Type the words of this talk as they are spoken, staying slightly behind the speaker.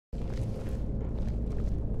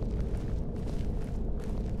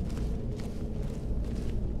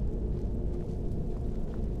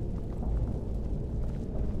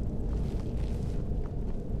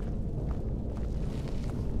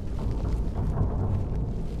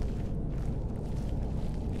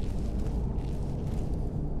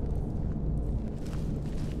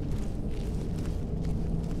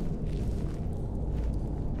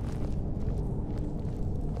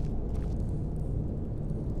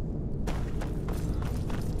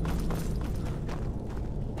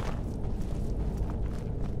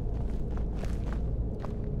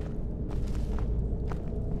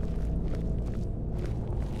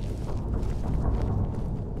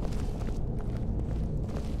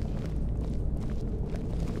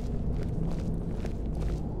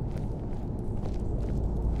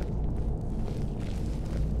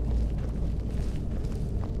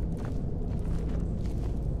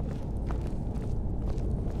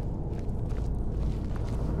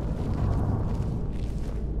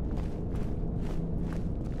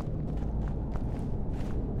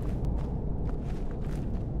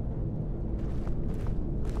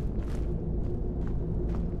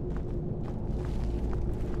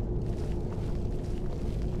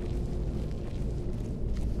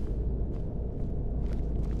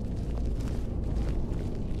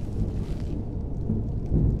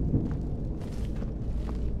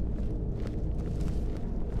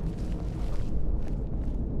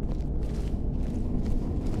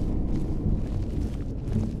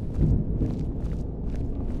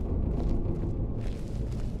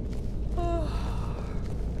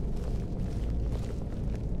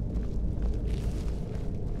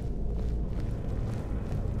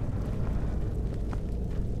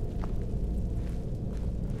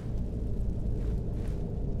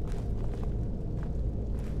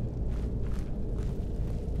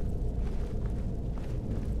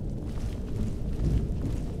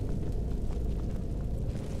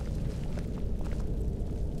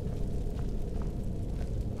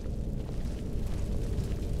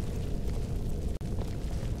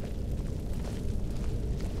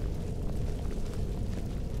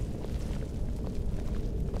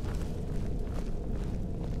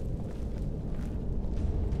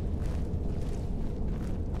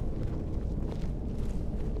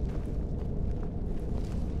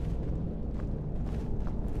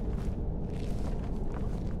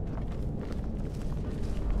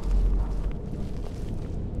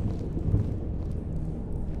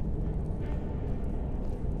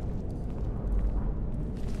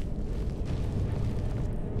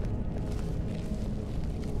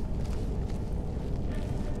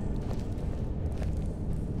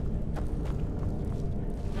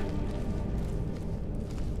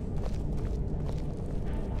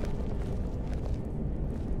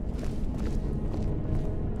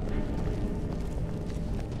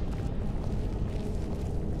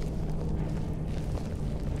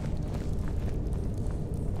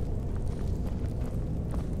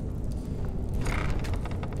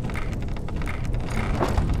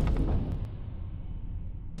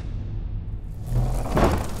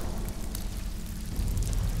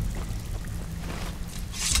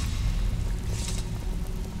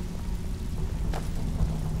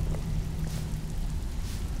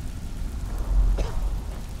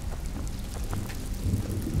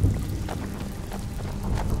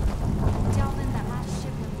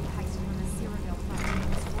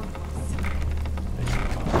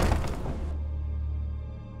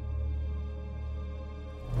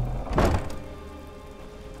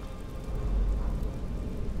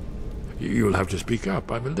You'll have to speak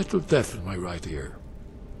up. I'm a little deaf in my right ear.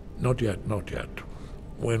 Not yet, not yet.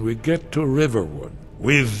 When we get to Riverwood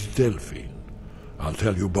with Delphine, I'll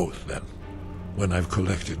tell you both then, when I've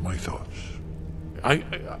collected my thoughts.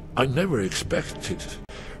 I never expected...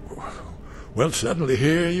 Well, suddenly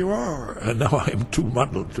here you are, and now I'm too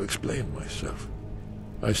muddled to explain myself.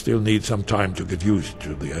 I still need some time to get used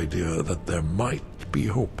to the idea that there might be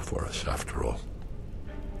hope for us after all.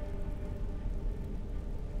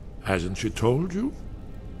 Hasn't she told you?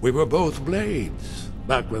 We were both blades,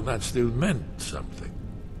 back when that still meant something.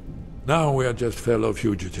 Now we are just fellow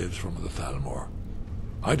fugitives from the Thalmor.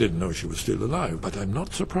 I didn't know she was still alive, but I'm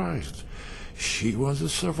not surprised. She was a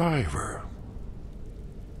survivor.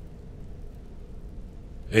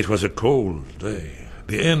 It was a cold day.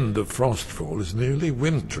 The end of Frostfall is nearly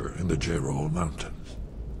winter in the Jerol Mountains.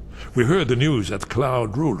 We heard the news at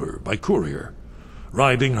Cloud Ruler by courier,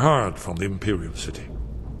 riding hard from the Imperial City.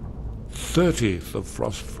 30th of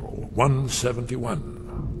Frostfall,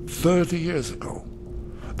 171. 30 years ago.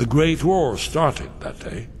 The Great War started that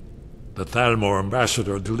day. The Thalmor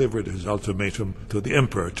ambassador delivered his ultimatum to the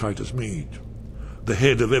Emperor Titus Mede, the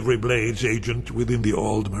head of every Blades agent within the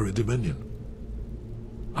Aldmeri Dominion.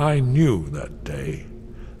 I knew that day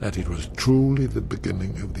that it was truly the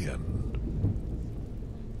beginning of the end.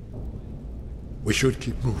 We should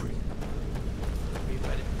keep moving. We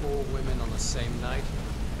wedded 4 women on the same night.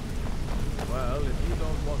 Well, if you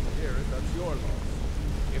don't want to hear it, that's your loss.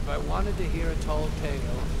 If I wanted to hear a tall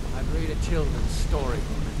tale, I'd read a children's storybook.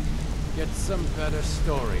 Get some better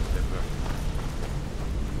story, Pipper.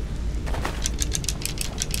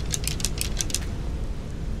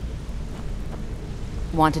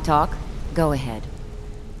 Want to talk? Go ahead.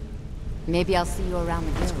 Maybe I'll see you around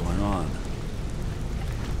the guild. What's going on?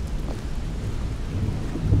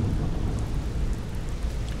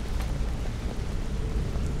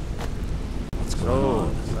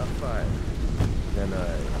 So, Sapphire, can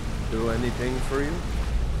I do anything for you?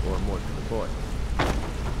 Or more to the point?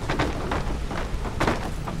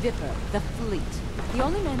 Vipper, the Fleet. The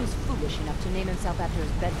only man who's foolish enough to name himself after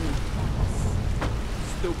his bedroom twice.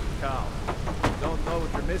 Stupid cow. Don't know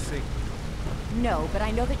what you're missing. No, but I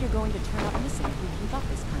know that you're going to turn up missing if we keep up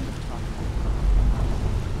this kind of talk.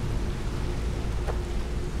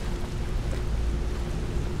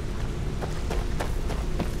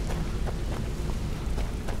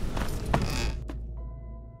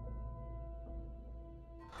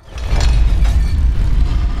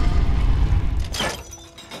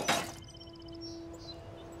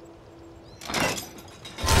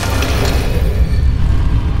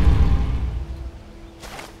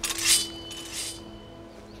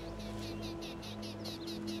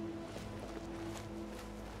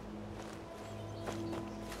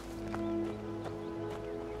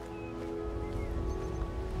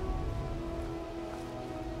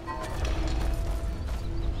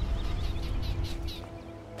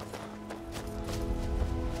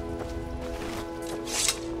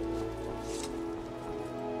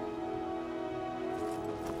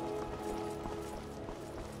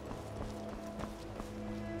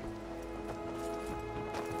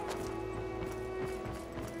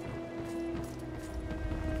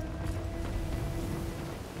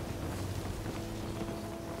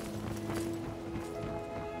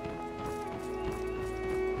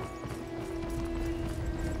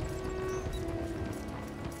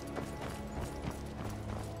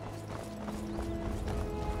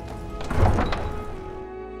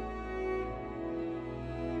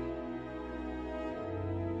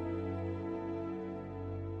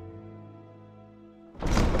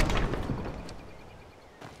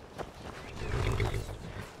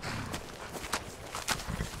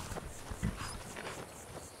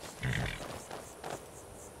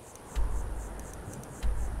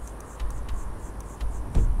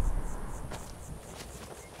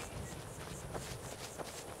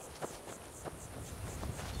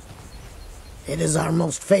 It is our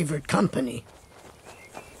most favored company.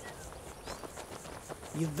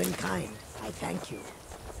 You've been kind. I thank you.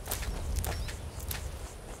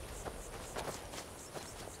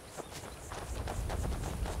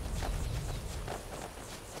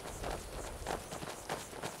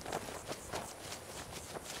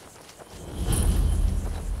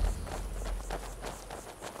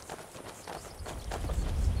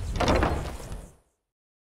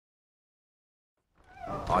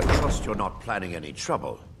 I trust you're not planning any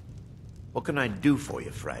trouble. What can I do for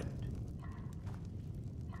you, friend?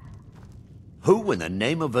 Who in the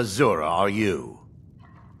name of Azura are you?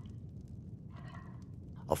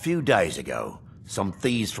 A few days ago, some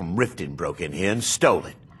thieves from Riften broke in here and stole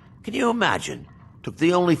it. Can you imagine? Took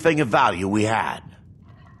the only thing of value we had.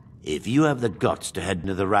 If you have the guts to head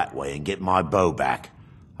into the Ratway and get my bow back,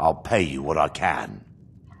 I'll pay you what I can.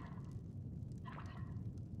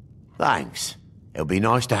 Thanks. It'll be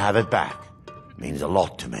nice to have it back. It means a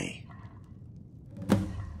lot to me.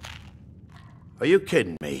 Are you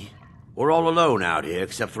kidding me? We're all alone out here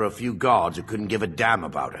except for a few guards who couldn't give a damn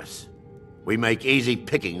about us. We make easy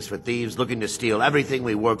pickings for thieves looking to steal everything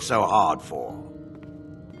we worked so hard for.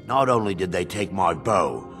 Not only did they take my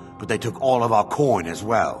bow, but they took all of our coin as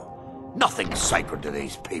well. Nothing sacred to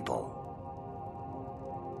these people.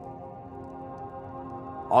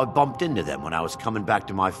 I bumped into them when I was coming back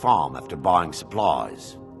to my farm after buying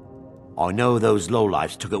supplies. I know those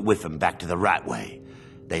lowlifes took it with them back to the Ratway.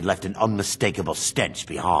 They left an unmistakable stench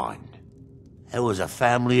behind. It was a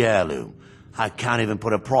family heirloom. I can't even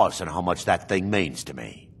put a price on how much that thing means to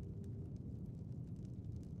me.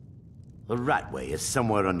 The Ratway is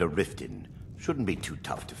somewhere under Riften. Shouldn't be too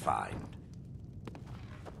tough to find.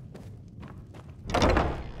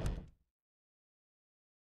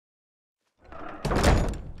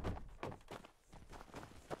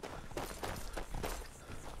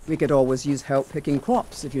 We could always use help picking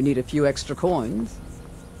crops if you need a few extra coins.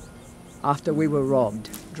 After we were robbed,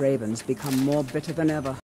 Draven's become more bitter than ever.